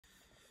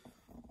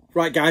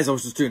Right guys, I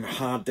was just doing a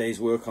hard day's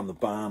work on the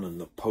barn and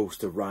the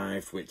post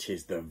arrived, which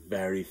is the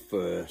very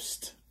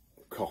first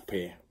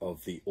copy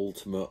of the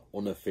ultimate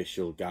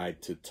unofficial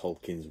guide to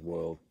Tolkien's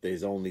world.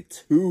 There's only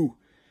two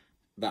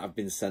that have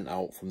been sent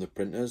out from the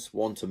printers,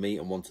 one to me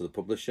and one to the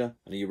publisher.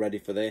 And are you ready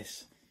for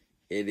this?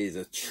 It is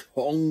a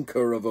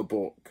chonker of a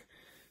book.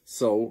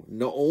 So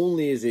not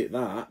only is it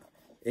that,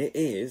 it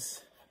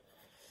is,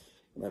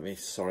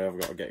 sorry, I've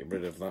got to get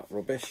rid of that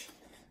rubbish.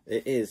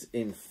 It is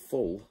in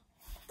full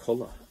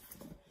colour.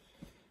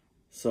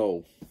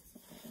 So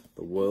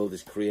the world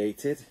is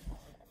created,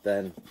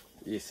 then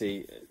you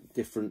see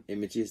different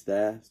images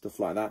there, stuff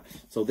like that.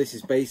 So this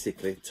is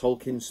basically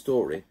Tolkien's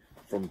story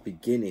from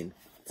beginning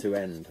to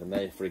end. And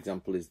there, for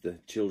example, is the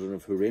Children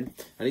of Húrin.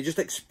 And it just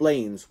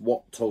explains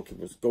what Tolkien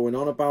was going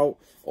on about,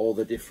 all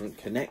the different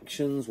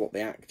connections, what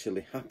they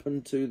actually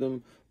happened to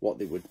them, what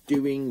they were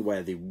doing,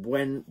 where they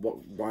went,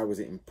 why was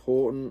it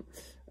important,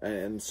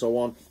 and so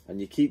on. And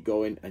you keep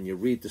going and you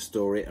read the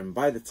story, and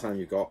by the time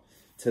you got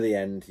to the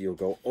end, you'll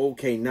go,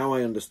 okay, now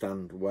I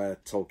understand where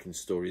Tolkien's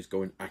story is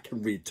going. I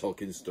can read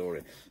Tolkien's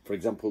story. For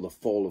example, The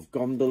Fall of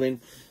Gondolin.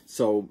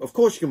 So, of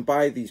course, you can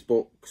buy these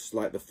books,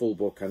 like the full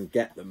book, and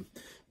get them.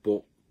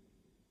 But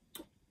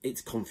it's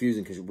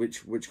confusing because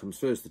which comes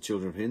first? The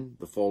Children of Húrin,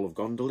 The Fall of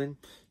Gondolin,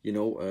 you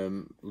know,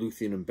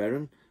 Lúthien and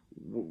Beren.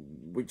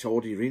 Which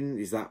order you're in?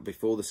 Is that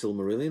before the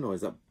Silmarillion, or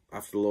is that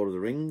after the Lord of the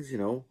Rings, you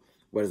know?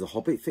 Where does the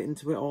Hobbit fit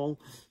into it all?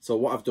 So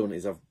what I've done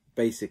is I've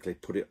basically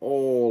put it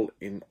all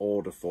in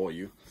order for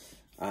you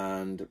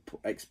and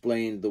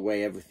explained the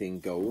way everything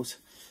goes,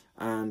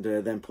 and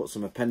then put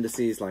some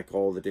appendices like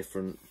all the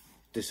different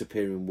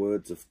disappearing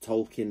words of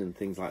Tolkien and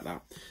things like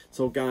that.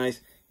 So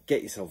guys,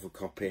 get yourself a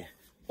copy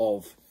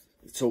of,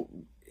 so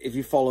if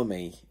you follow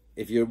me,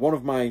 if you're one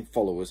of my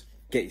followers,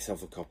 get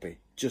yourself a copy,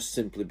 just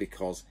simply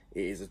because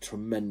it is a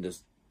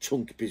tremendous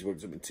chunky piece of work.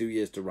 It's been 2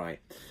 years to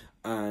write.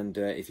 And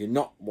if you're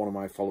not one of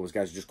my followers,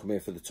 guys, you just come here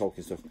for the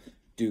Tolkien stuff,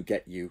 do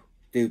get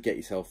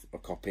yourself a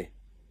copy.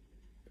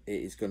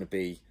 It is going to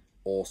be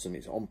awesome.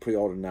 It's on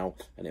pre-order now,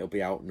 and it'll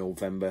be out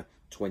November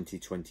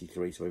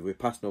 2023. So if we're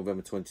past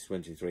November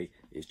 2023,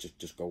 it's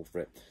just go for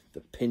it.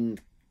 The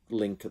pinned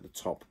link at the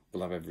top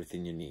will have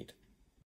everything you need.